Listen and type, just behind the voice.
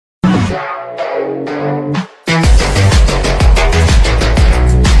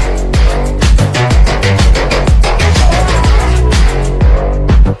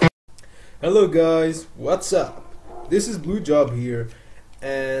Hello guys, what's up? This is Blue Job here,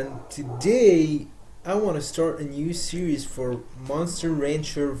 and today I want to start a new series for Monster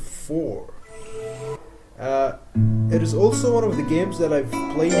Rancher 4. It is also one of the games that I've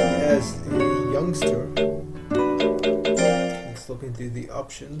played as a youngster. Let's look into the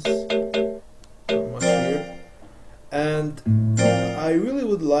options. Not much here. And I really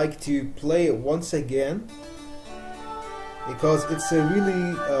would like to play it once again, because it's a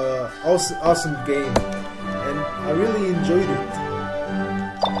really awesome game and I really enjoyed it.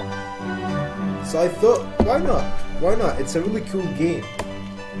 So I thought, why not? Why not? It's a really cool game.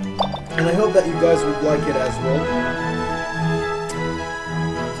 And I hope that you guys would like it as well.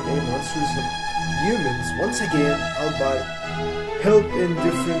 Today, monsters and humans, once again, albeit help in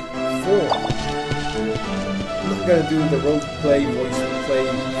different forms. I'm not gonna do the role play, voice play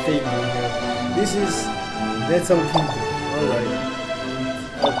thing here. This is Metal Kingdom. Alright.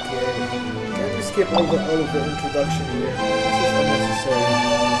 Okay. Can we skip all of the introduction here? This is unnecessary.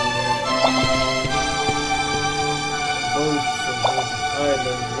 Both from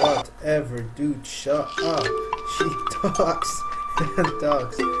Island, whatever, dude, shut up. She talks and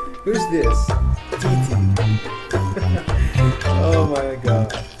talks. Who's this? TT. Oh my god.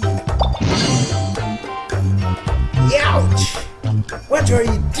 Ouch! What are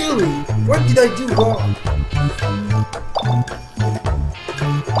you doing? What did I do wrong?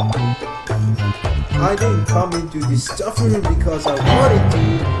 I didn't come into this stuff room because I wanted to.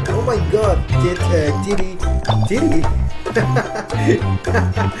 Oh my god, Diddy.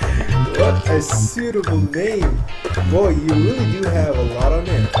 What a suitable name. Boy, you really do have a lot on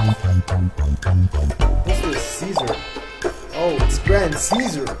it. What's this? Caesar. Oh, it's Grand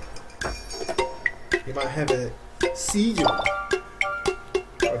Caesar. You might have a seizure.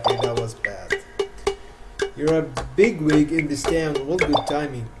 Okay, that was bad. You're a bigwig in this town. Well, good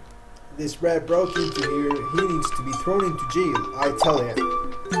timing. This rat broke into here. He needs to be thrown into jail, I tell him.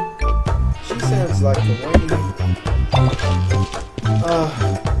 She sounds like a whiny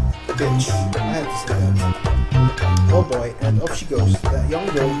bitch. I have to say that. Oh boy, and off she goes. That young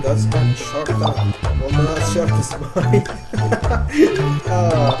girl does have a sharp tongue. Well, not as sharp as mine.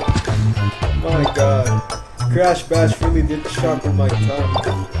 My god. Crash Bash really did sharpen my tongue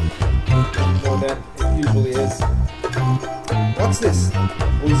more than it usually is. What's this?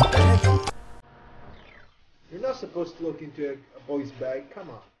 Boy's bag? You're not supposed to look into a boy's bag. Come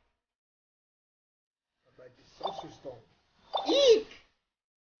on. I'd like the saucer stone. Eek!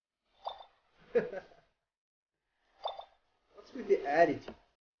 What's with the attitude?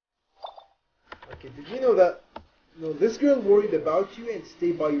 Okay, did you know that? No, this girl worried about you and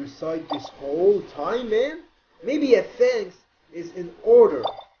stayed by your side this whole time, man? Maybe a thanks is in order.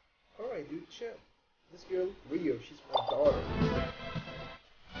 Alright, dude, chill. This girl, Rio, she's my daughter.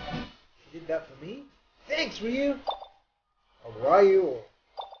 She did that for me? Thanks, Ryu! Or Ryu, or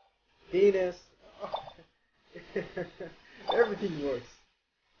penis. Everything works.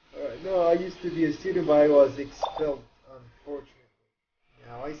 Alright, no, I used to be a student, but I was expelled, unfortunately.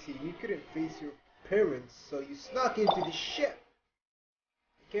 Now I see, you couldn't face your parents, so you snuck into the ship.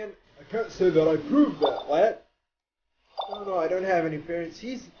 I can't say that I proved that, lad. No, I don't have any parents.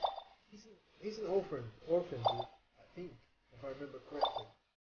 He's an orphan, dude. I think, if I remember correctly.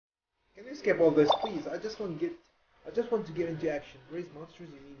 Can you skip all this, please? I just want to get into action. Raise monsters?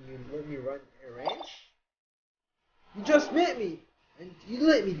 You mean you let me run a ranch? You just met me, and you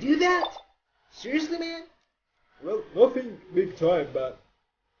let me do that? Seriously, man? Well, nothing big time, but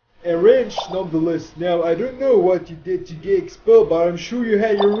a ranch nonetheless. Now, I don't know what you did to get expelled, but I'm sure you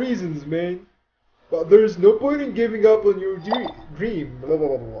had your reasons, man. But there's no point in giving up on your dream. Blah blah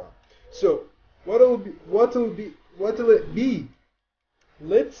blah blah. So, what'll it be?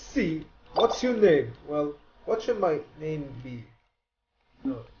 Let's see. What's your name? Well, what should my name be?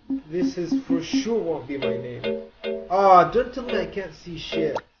 No, this is for sure won't be my name. Ah, don't tell me I can't see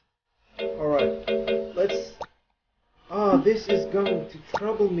shit. Alright, let's... Ah, this is going to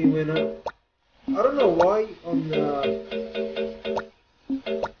trouble me when I don't know why on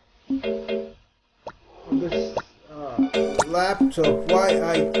this laptop, why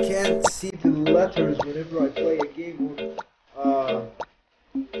I can't see the letters whenever I play a game on,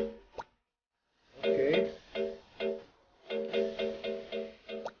 okay.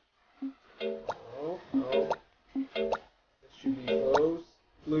 No. This should be rose.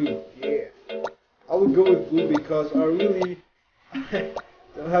 Blue, yeah. I would go with blue because I really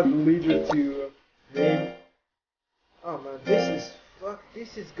don't have the leader to name. Oh man,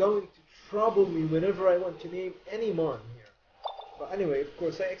 this is going to trouble me whenever I want to name any mon here. But anyway, of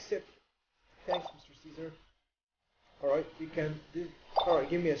course, I accept. Thanks, Mr. Caesar. Alright, you can do. Alright,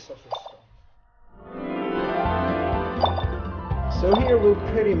 give me a saucer stone. So here we'll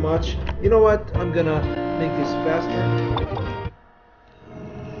pretty much. You know what? I'm gonna make this faster.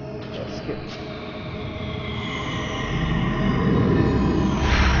 Let's skip.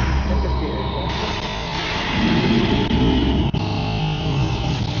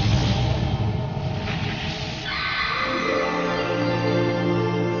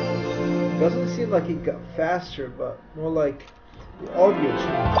 Doesn't seem like it got faster, but more like the audio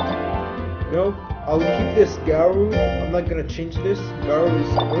changed. No, I'll keep this Garu. I'm not gonna change this. Garu is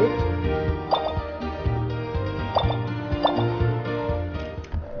good.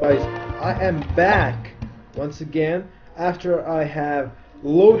 Guys, I am back once again after I have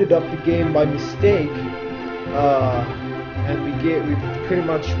loaded up the game by mistake, and we pretty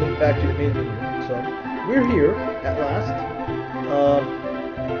much went back to the main menu. So we're here at last.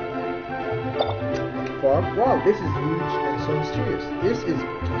 Farm. Wow, this is huge and so mysterious. This is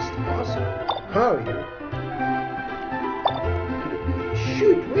just awesome. How are you?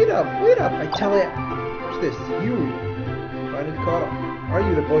 Shoot, wait up. I tell ya. What's this? Yuri. Finally caught up. Are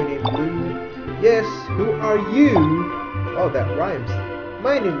you the boy named Blue? Yes, who are you? Oh, that rhymes.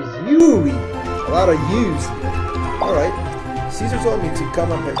 My name is Yuri. A lot of U's. Alright. Caesar told me to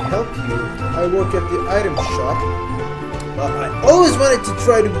come up and help you. I work at the item shop. I always wanted to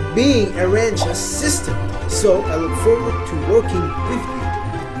try to being a ranch assistant, so I look forward to working with you.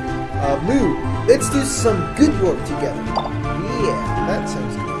 Moo, let's do some good work together. Yeah, that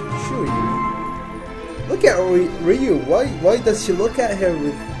sounds good. Sure, you. Look at Ryu. Why does she look at her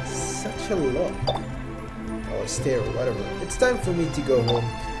with such a look? Or stare, or whatever. It's time for me to go home.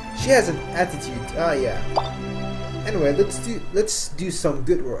 She has an attitude. Ah, yeah. Anyway, let's do some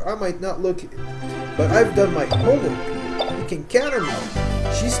good work. I might not look it, but I've done my homework. You can count on me.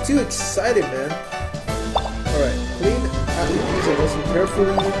 She's too excited, man. Alright, clean attributes and listen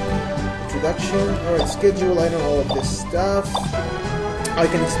carefully. Introduction. Alright, schedule. I know all of this stuff. I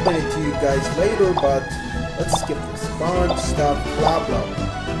can explain it to you guys later, but let's skip this. Bond stuff, blah blah blah.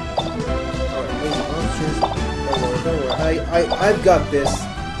 Alright, lazy monsters. Don't worry. I've got this.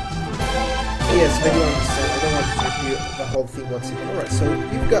 Yes, I do understand. I don't want to review the whole thing once again. Alright, so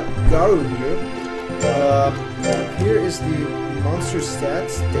you've got Garu here. Here is the monster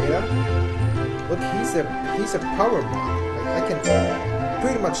stats data. Look, he's a power mod. I can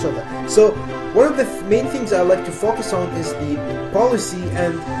pretty much show that. So one of the main things I like to focus on is the policy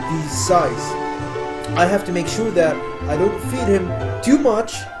and the size. I have to make sure that I don't feed him too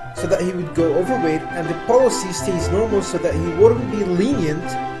much so that he would go overweight, and the policy stays normal so that he wouldn't be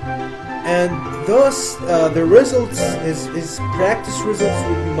lenient, and thus the results, his practice results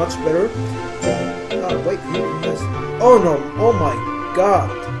will be much better. Wait, oh no, oh my god.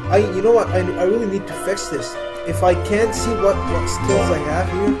 You know what, I really need to fix this. If I can't see what skills I have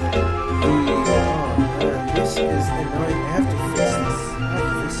here, oh man, this is annoying. I have to fix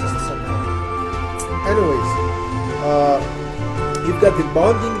this. Somehow. Anyways, you've got the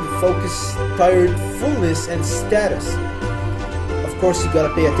bonding, the focus, tired, fullness, and status. Of course, you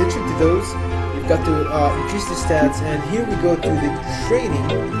gotta pay attention to those. You've got to increase the stats, and here we go to the training.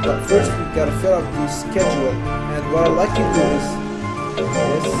 But first, we've got to fill out the schedule. And what I'd like to do is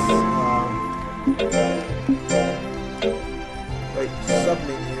this.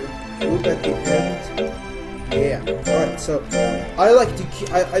 Submenu. Look at the end. Yeah. Alright, so I like to keep,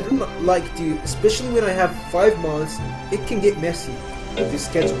 I do not like to, especially when I have 5 months, it can get messy with the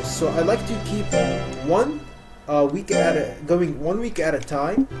schedule. So I like to keep 1 week going 1 week at a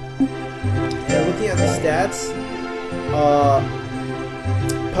time. And looking at the stats,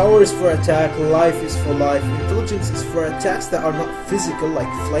 power is for attack, life is for life, intelligence is for attacks that are not physical, like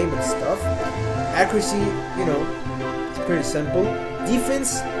flame and stuff. Accuracy, you know, it's pretty simple.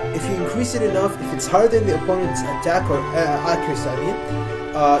 Defense, if you increase it enough, if it's higher than the opponent's attack or accuracy, I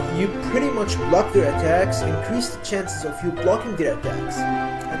mean, you pretty much block their attacks, increase the chances of you blocking their attacks.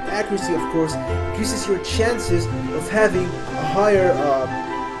 And accuracy, of course, increases your chances of having a higher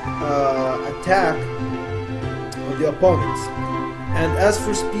attack on the opponents. And as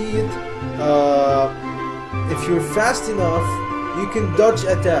for speed, if you're fast enough, you can dodge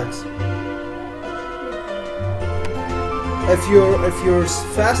attacks. If you're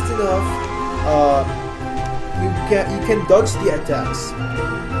fast enough, you can dodge the attacks.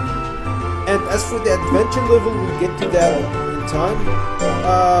 And as for the adventure level, we'll get to that in time.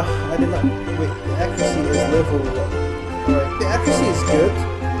 I did not wait. The accuracy is level 1. Alright, the accuracy is good.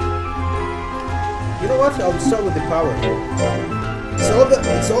 You know what? I'll start with the power here.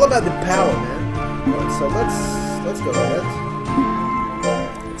 it's all about the power, man. Alright, so let's go ahead.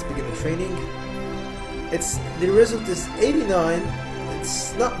 Let's begin the training. The result is 89.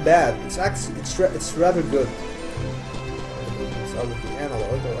 It's not bad. It's actually it's rather good. It's out with the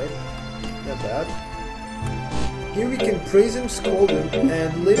analog, alright. Not bad. Here we can praise him, scold him,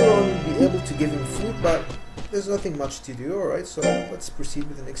 and later on we'll be able to give him food, but there's nothing much to do, alright, so let's proceed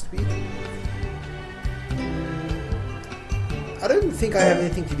with the next week. I don't think I have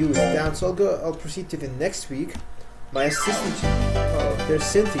anything to do with down, so I'll proceed to the next week. My assistant, there's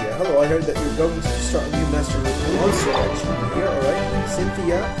Cynthia. Hello, I heard that you're going to start a new Master Monster action here, alright.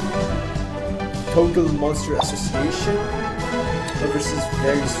 Cynthia, Total Monster Association, oversees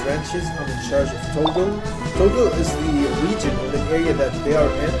various ranches. I'm in charge of Total. Total is the region or the area that they are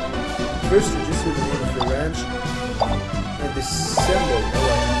in. First, register the name of the ranch and the symbol.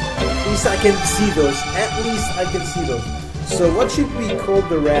 Alright. At least I can see those. At least I can see those. So what should we call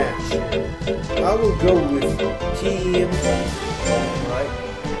the ranch? I will go with team. Alright.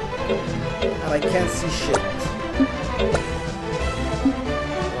 And I can't see shit.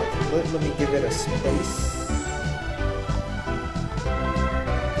 Let me give it a space.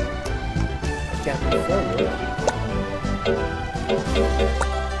 I can't move forward.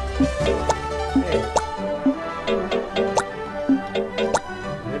 Hey.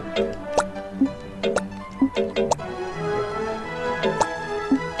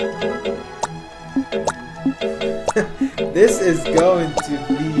 This is going to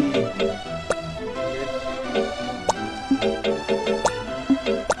be...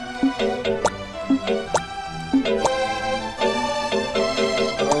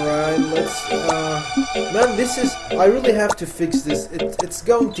 Alright, let's... Man, this is... I really have to fix this. It's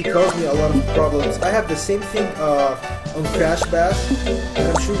going to cause me a lot of problems. I have the same thing on Crash Bash, and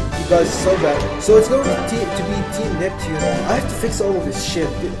I'm sure you guys saw that. So it's going to be Team Neptune. I have to fix all of this shit.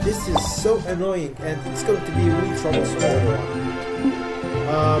 This is so annoying, and it's going to be really troublesome later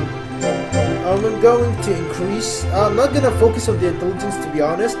on. I'm going to increase... I'm not going to focus on the intelligence, to be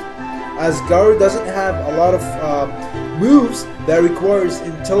honest, as Garu doesn't have a lot of moves that requires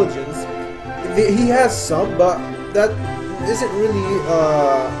intelligence. He has some, but that isn't really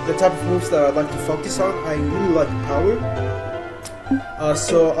the type of moves that I'd like to focus on. I really like power.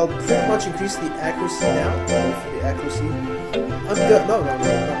 So I'll pretty much increase the accuracy now. For the accuracy. I'm good. No, not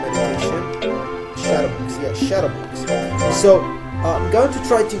meditation. Shadow books. Yeah, shadow books. So I'm going to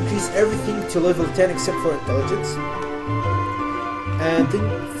try to increase everything to level 10 except for intelligence. And then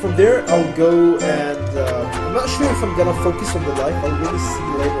from there I'll go and I'm not sure if I'm gonna focus on the life. I'll really see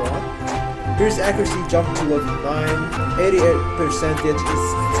later on. Here's accuracy jump to level 9, 88%. It's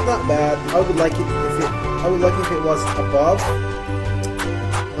not bad. I would like it if it was above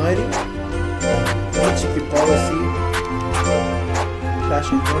 90. HP policy,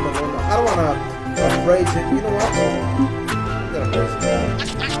 passion, normal. I don't wanna praise it. You know what? I'm gonna praise it.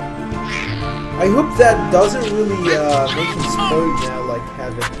 I hope that doesn't really make him spoiled now, like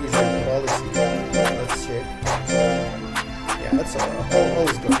have an easy policy. Let's check. Yeah, that's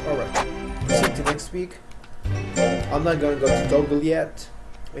always good. Alright. Proceed to next week. I'm not gonna go to Toggle yet.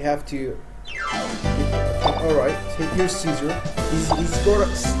 We have to... Alright, here's Caesar. He's brought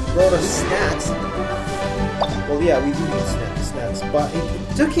us snacks. Well, yeah, we do need snacks. But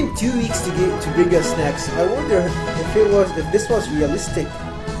it took him 2 weeks to bring us snacks. I wonder if this was realistic.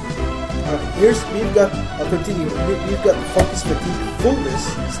 We've got... I'll continue. We've got focus fatigue fullness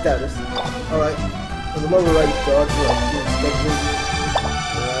status. Alright. On the lower right, dodge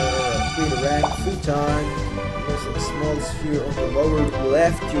the rank, free time. There's a small sphere on the lower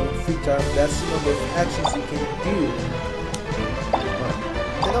left during free time. That's the number of actions you can do.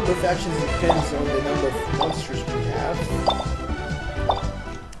 The number of actions depends on the number of monsters we have.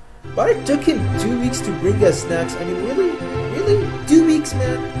 But it took him 2 weeks to bring us snacks. I mean, really? 2 weeks,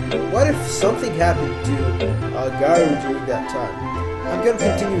 man? What if something happened to Garu during that time? I'm gonna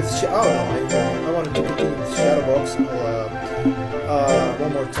continue with I wanted to continue with Shadow Box.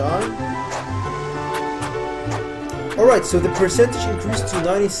 One more time. Alright, so the percentage increased to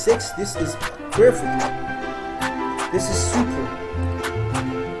 96. This is perfect. This is super.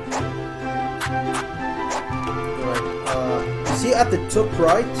 Alright, see at the top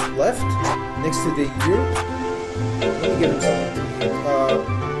right, left, next to the year? Let me give him something to eat. A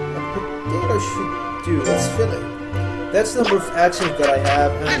potato should do. Let's fill it. That's the number of actions that I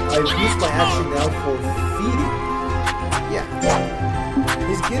have, and I've used my action now for feeding. Yeah.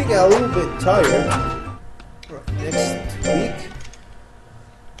 He's getting a little bit tired. Right, next week.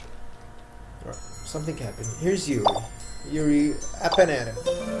 Right, something happened. Here's Yuri. Yuri, a banana.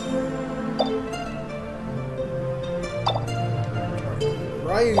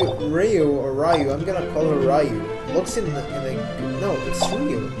 Ryu or Ryu, I'm gonna call her Ryu. Looks in the no, it's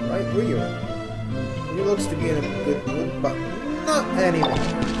Ryu, right? Ryu. He looks to be in a good mood, but not anymore.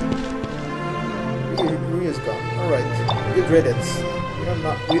 Ryu's gone. Alright, good riddance.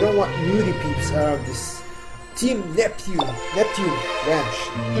 We don't want moody peeps out of this Team Neptune Ranch.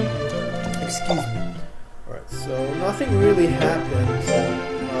 Excuse me. Alright, so nothing really happened.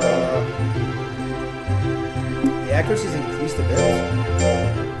 The accuracy's increased a bit.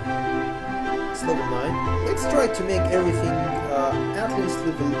 It's level 9. Let's try to make everything at least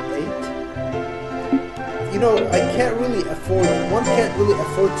level 8. You know, I can't really afford. One can't really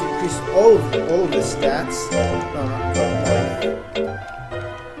afford to increase all of the stats.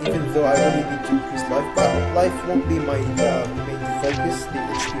 Even though I really need to increase life, but life won't be my main focus. The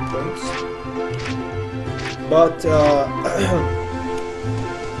HP points. But oh no!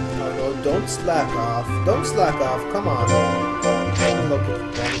 Don't slack off. Don't slack off. Come on. Look at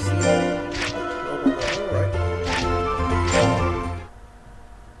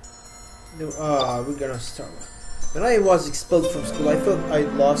Alright. We're gonna start. When I was expelled from school, I thought I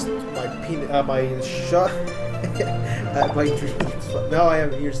lost my shot at my dreams, but now I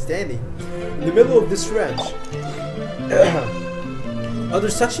am here standing in the middle of this ranch. Under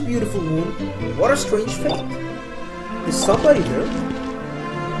such a beautiful moon, what a strange fate. Is somebody there?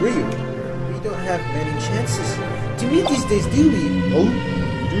 Ryu, we don't have many chances to meet these days, do we? Oh,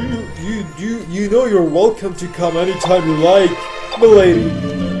 you know you're welcome to come anytime you like, milady.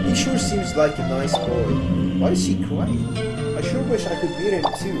 He sure seems like a nice boy. Why is he crying? I sure wish I could meet him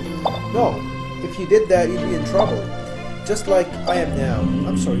too. No, if you did that, you'd be in trouble. Just like I am now.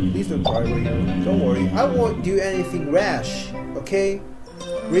 I'm sorry, please don't cry, Ryu. Don't worry, I won't do anything rash, okay?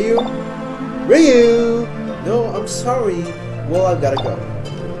 Ryu? Ryu! No, I'm sorry. Well, I've gotta go.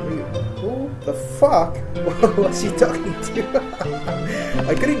 Ryu. Who the fuck was he talking to?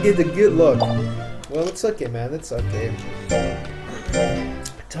 I couldn't get a good look. Well, it's okay, man. It's okay.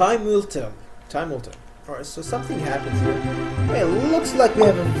 Time will tell. Time will tell. Alright, so something happens here. Hey, looks like we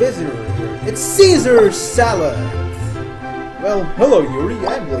have a visitor here. It's Caesar Salad! Well, hello Yuri,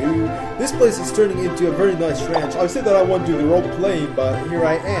 I'm Blue. This place is turning into a very nice ranch. I said that I won't do the role playing, but here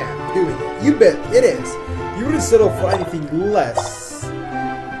I am, doing it. You bet, it is. You wouldn't settle for anything less.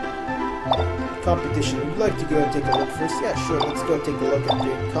 Competition. Would you like to go and take a look first? Yeah, sure, let's go take a look at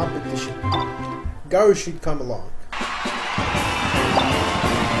the competition. Garu should come along.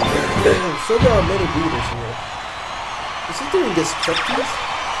 So there are many leaders here. Is he doing this striptease?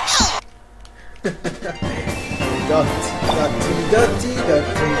 Dutty.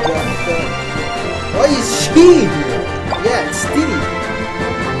 Why is she here? Yeah, it's Titty.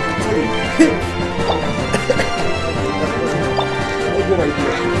 Oh, good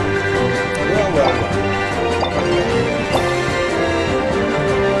idea. Well.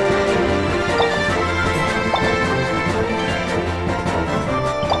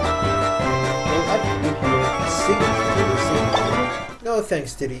 No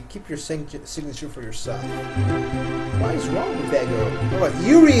thanks, Titty. Keep your signature for yourself. What is wrong with that girl? Alright,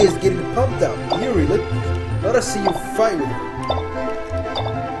 Yuri is getting pumped up. Yuri, let us see you fight with her.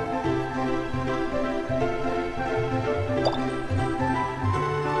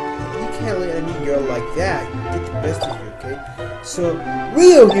 You can't let any girl like that get the best of you, okay? So,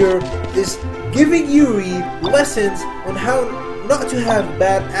 Rio here is giving Yuri lessons on how not to have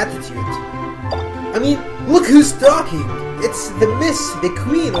bad attitude. I mean, look who's talking! It's the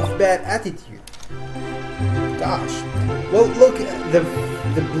queen of bad attitude. Gosh. Well, look,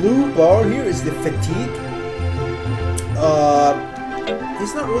 the blue bar here is the fatigue.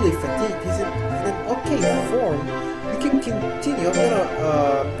 He's not really fatigued. He's in an okay form. We can continue. I'm gonna,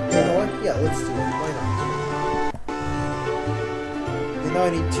 you know what? Yeah, let's do it. Why not? The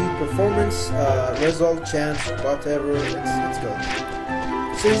 92 performance, result, chance, whatever. Let's go.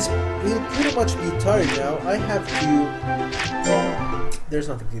 So he'll pretty much be tired now. I have to... There's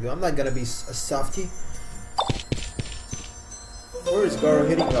nothing to do. I'm not gonna be a softie. Where is Garu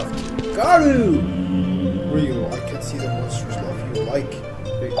hitting off to? Garu! Ryu, I can see the monsters love you like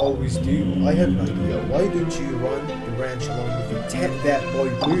they always do. I have an idea. Why don't you run the ranch along with that boy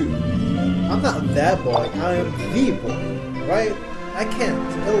Ryu? I'm not that boy. I am the boy. Right? I can't.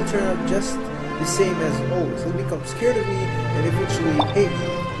 It'll turn out just the same as always. He'll become scared of me and eventually hate me.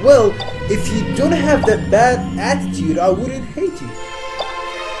 Well, if you don't have that bad attitude, I wouldn't hate you.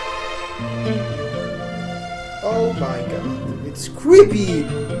 Oh my god. It's creepy,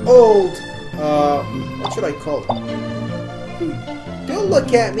 old, what should I call it? Don't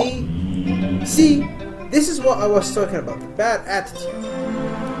look at me. See, this is what I was talking about, the bad attitude.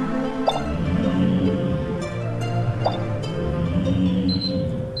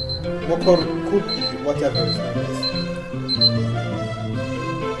 Mokoruki, whatever his name is.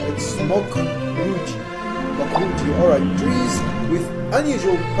 It's Mokuruji. Alright. Trees with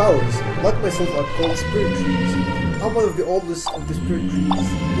unusual powers, like myself, are called spirit trees. I'm one of the oldest of the spirit trees.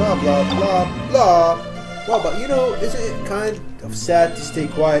 Blah blah blah blah. Well, but you know, isn't it kind of sad to stay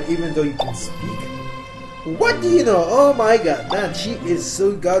quiet even though you can speak? What do you know? Oh my god, man, she is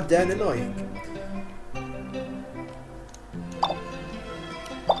so goddamn annoying.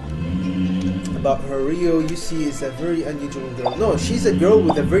 About her, Rio, you see, is a very unusual girl. No, she's a girl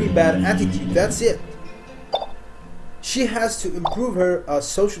with a very bad attitude, that's it. She has to improve her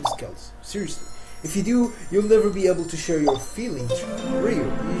social skills. Seriously. If you do, you'll never be able to share your feelings. Rio,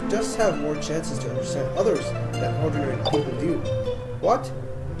 you just have more chances to understand others than ordinary people do. What?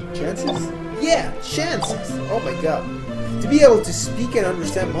 Chances? Yeah, chances! Oh my god. To be able to speak and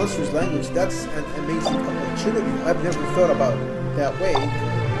understand monsters' language, that's an amazing opportunity. I've never thought about it that way.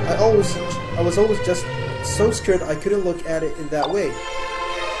 I was always just so scared I couldn't look at it in that way.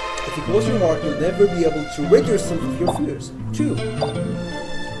 If you close your heart, you'll never be able to rid yourself of your fears. True.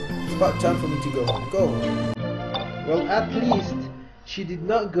 It's about time for me to go home. Go home. Well, at least she did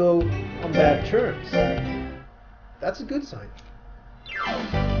not go on bad terms. That's a good sign.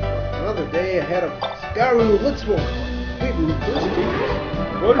 Another day ahead of us. Garu, let's walk. Wait,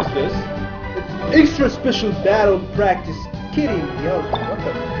 what is this? It's extra special battle practice. Kidding, yo, what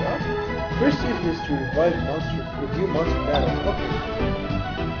the fuck? First use this to review monster battles. Okay.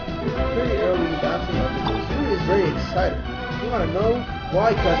 Very early bouncing up the Suri is very excited. You wanna know why?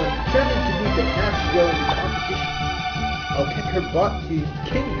 Because I'm determined to beat the fastest girl in the competition. I'll kick her butt to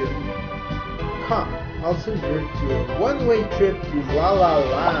Kingdom. Come, I'll send her to a one-way trip to La La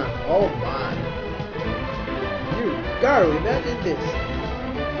Land. Oh my. You, Garu, imagine this.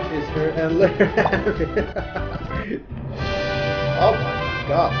 Is her and let her have it. Oh my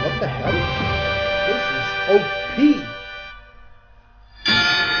god, what the hell? This is OP!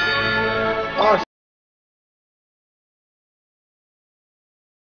 Oh,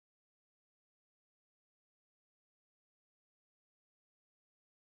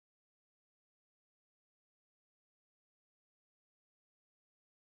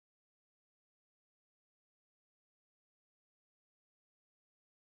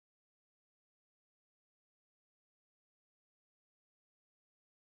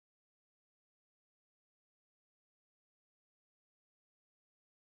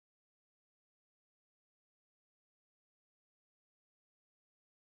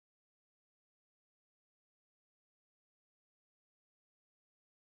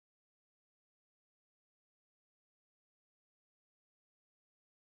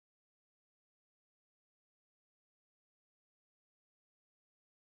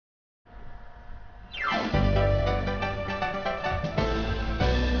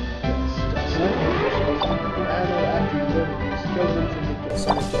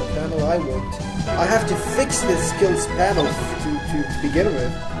 panel I won't. I have to fix the skills panel to begin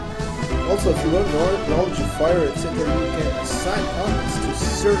with. Also, if you learn knowledge of fire, etc., you can assign elements to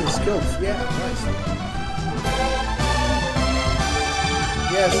certain skills. Yeah, nice.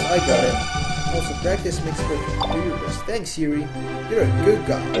 Yes, I got it. Also, practice makes perfect. Do your best. Thanks, Yuri. You're a good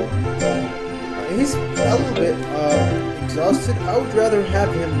guy. He's a little bit exhausted. I would rather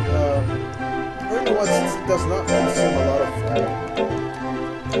have him. I don't know what, since it does not consume a lot of.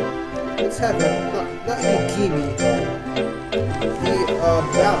 Let's have him. Not Yukimi. The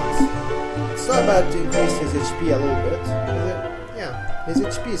balance. It's not bad to increase his HP a little bit, is it? Yeah, his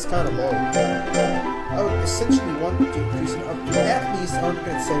HP is kind of low. I would essentially want to increase it up to at least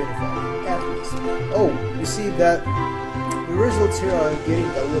 175. At least. Oh, you see that the results here are getting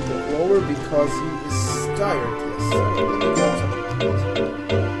a little bit lower because he is tired. Yes. So let me give him something.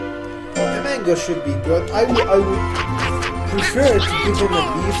 The mango should be good. I would prefer to give him a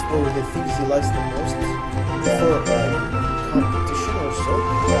beef or the things he likes the most for a competition or so.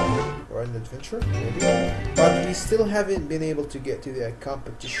 Or an adventure, maybe. But we still haven't been able to get to the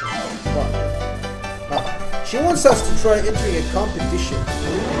competition part. She wants us to try entering a competition.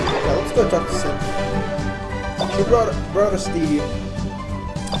 Yeah, let's go talk to Cynthia. She brought us the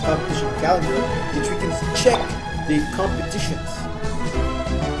competition calendar, which we can check the competitions.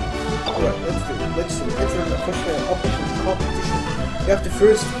 Alright, let's do it. Enter an official competition. You have to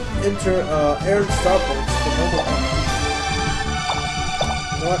first enter earn star points for normal competition.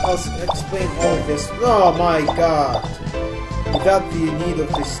 I'll explain all of this. Oh my god! Without the need of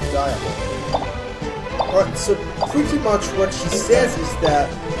this dialogue. Alright, so pretty much what she says is that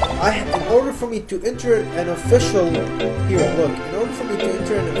in order for me to enter an official, here look, in order for me to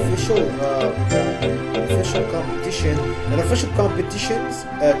enter an official competition,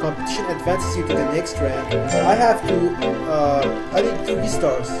 competition advances you to the next rank. I have to, I need 3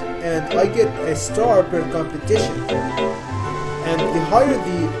 stars, and I get a star per competition. And the higher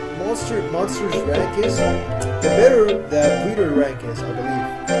the monster's rank is, the better the breeder rank is, I believe.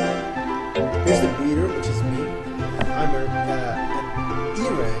 Here's the breeder, which is me. I'm an E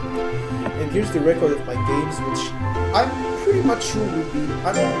rank. And here's the record of my games, which I'm pretty much sure would be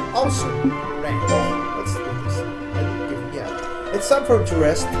an awesome rank. Let's do this. Yeah. It's time for him to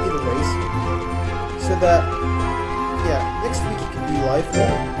rest, anyways. So that, yeah, next week he can be lively.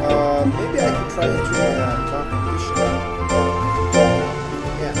 Maybe I can try entering a competition.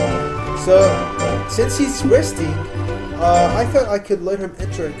 Yeah. So, since he's resting, I thought I could let him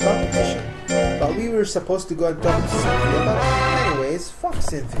enter a competition, but we were supposed to go and talk to Cynthia, but anyways, fuck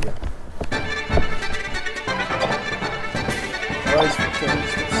Cynthia.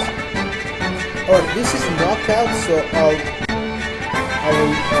 Alright, this is knockout, so I'll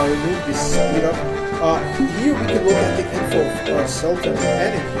remove this speed up. Here we can look at the info of ourselves and the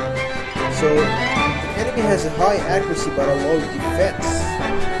enemy. So, the enemy has a high accuracy but a low defense.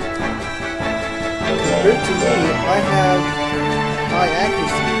 Compared to me, I have high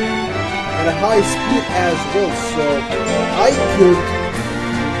accuracy and a high speed as well, so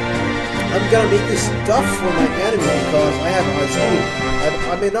I'm gonna make this tough for my enemy because I have high speed.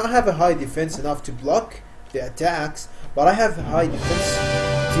 I may not have a high defense enough to block the attacks, but I have high defense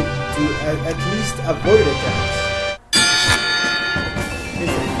to at least avoid attacks.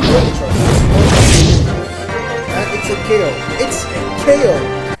 And it's a KO. It's a KO!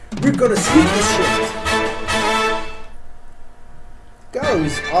 We're gonna sweep this shit! Garo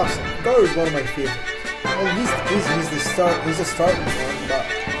is awesome. Garo is one of my favorites. Well, he's the start. He's a starting one, but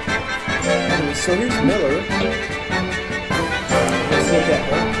anyway. So here's Miller. Let's look at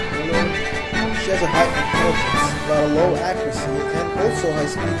her. Miller. She has a high intelligence, but a low accuracy, and also high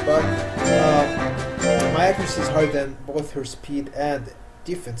speed. But my accuracy is higher than both her speed and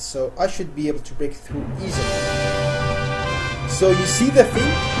defense, so I should be able to break through easily. So you see the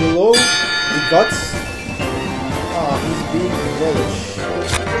thing below the guts? He's being relish.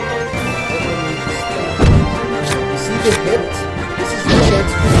 You see the hit? This is the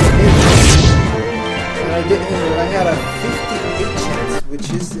chance for the hit. And I had a 58 chance, which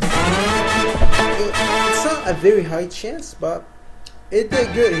is... It's not a very high chance, but it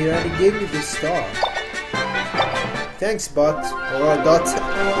did good here, and it gave me the star. Thanks, bot. Or dot.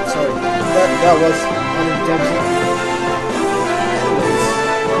 Sorry. That was unintentional.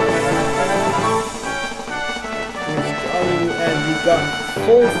 And we got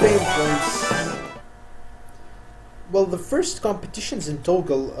 4 fame points. Well, the first competitions in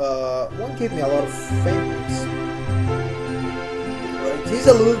Toggle, one gave me a lot of fame points. Right, he's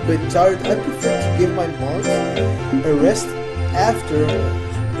a little bit tired. I prefer to give my mod a rest after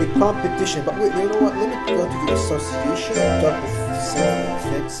the competition. But wait, you know what? Let me go to the association and talk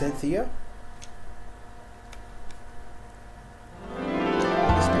with Cynthia.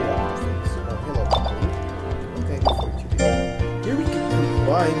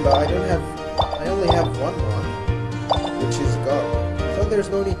 But I only have one, which is God. So there's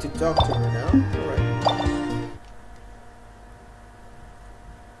no need to talk to her now. Alright.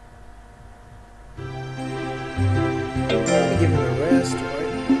 Let me give him a rest,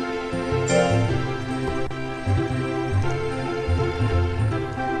 right?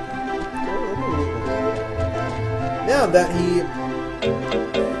 Now that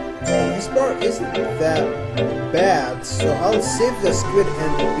his bar isn't that bad, so I'll save the squid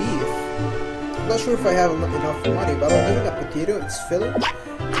and the beef. I'm not sure if I have enough money, but I'll give him a potato. It's filling.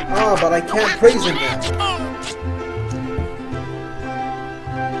 But I can't praise him now.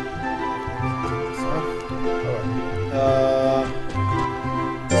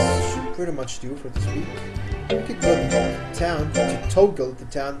 This should pretty much do for this week. We could go to town, to Toggle, the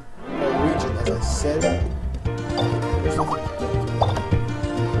town or region, as I said. There's nothing to do.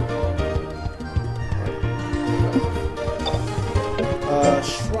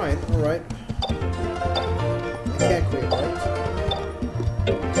 Shrine, alright. I can't create, right?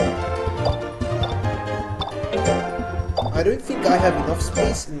 I don't think I have enough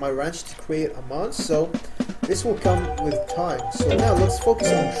space in my ranch to create a mod, so this will come with time. So now let's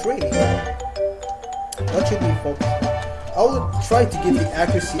focus on training. What should we focus on? I'll try to get the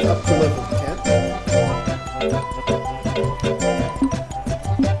accuracy up to level 10.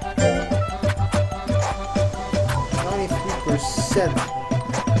 93%.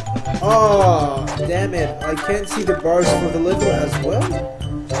 Oh, damn it. I can't see the bars for the level as well.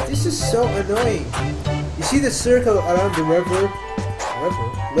 This is so annoying. You see the circle around the level?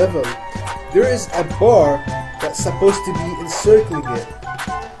 There is a bar that's supposed to be encircling it.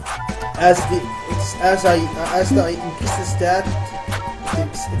 As I increase the stat,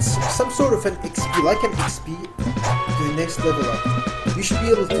 it's some sort of an XP, like an XP to the next level up. You should be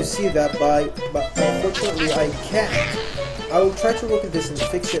able to see that but unfortunately I can't. I will try to look at this and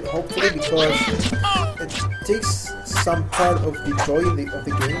fix it, hopefully, because it takes some part of the joy of the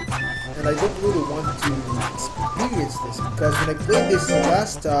game, and I don't really want to experience this, because when I played this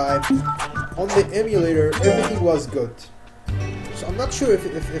last time on the emulator, everything was good. So I'm not sure if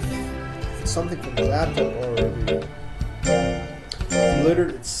it's something from the laptop or the emulator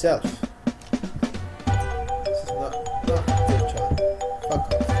itself. This is not good, child.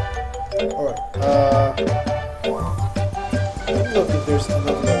 Fuck off. Alright, look if there's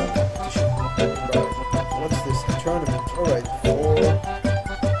another competition. Right. What's this? A tournament. Alright, I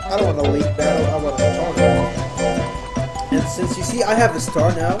don't want a league battle, I want a tournament. And since you see I have the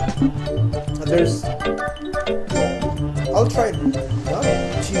star now, I'll try not to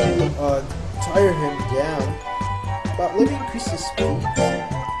tire him down, but let me increase his speed.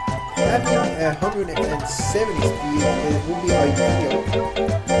 Having 170 speed will be ideal.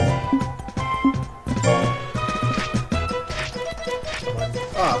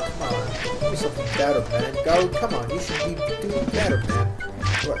 Oh, come on. Do something better, man. Go, come on. You should be doing better, man.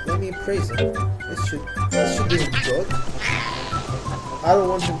 Right, let me praise him. This should do him good. I don't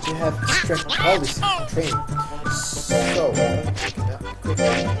want him to have strict policy in training. So,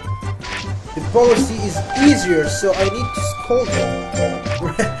 the policy is easier, so I need to scold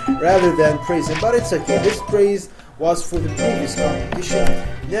him rather than praise him. But it's okay. This praise was for the previous competition.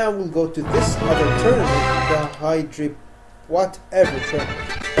 Now we'll go to this other tournament, the high drip whatever tournament.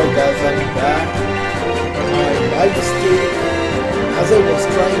 So guys, I'm back. My mistake, as I was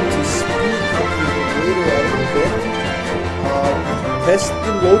trying to speed up the emulator a little bit, pressed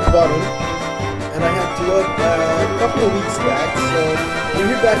the load button, and I had to load a couple of weeks back. So we're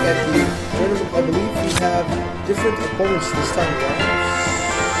here back at the tournament. I believe we have different opponents this time around.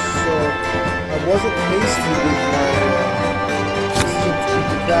 So I wasn't hasty with my decision to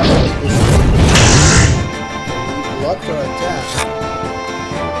grab this. Luck or attack.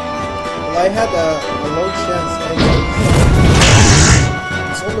 Well, I had a low chance anyways.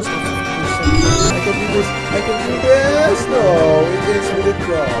 It's almost a 50%. I can do this. I can do this. No, it ends with a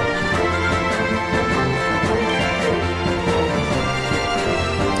draw.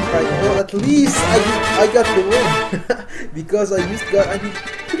 Right, well, at least I got the win because I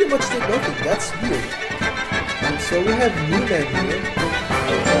pretty much did nothing. That's weird. And so we have Newman here.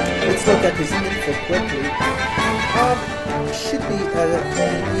 Let's look at his info quickly. Should be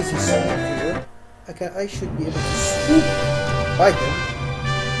an easy swoop here. Okay, I should be able to swoop by him.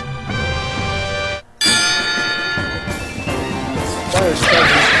 Fire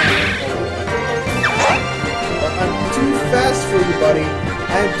starts. But I'm too fast for you, buddy.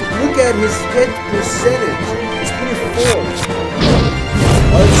 And look at his hit percentage. It's 24.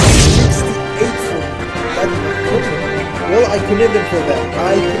 Oh, it's 68 for me. Well, I commend him for that.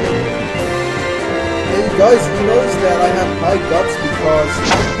 I commend him. And guys, you notice that I have high guts because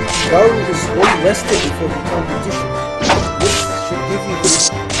Garu is well rested before the competition. This should give you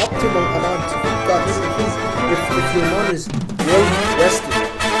the optimal amount of guts if your mon is well rested.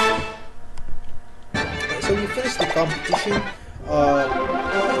 So we finish the competition. We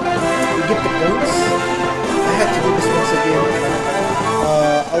get the points. I had to do this once again.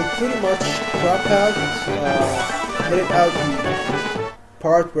 I'll pretty much crop out, edit out the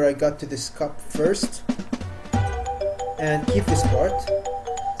part where I got to this cup first and keep this part,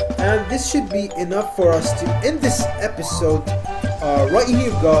 and this should be enough for us to end this episode right here,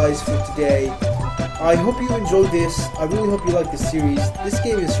 guys, for today. I hope you enjoyed this. I really hope you like the series. This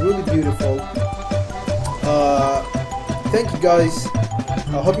game is really beautiful. Thank you, guys.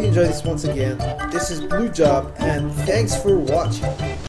 I hope you enjoyed this once again. This is Blue Job, and thanks for watching.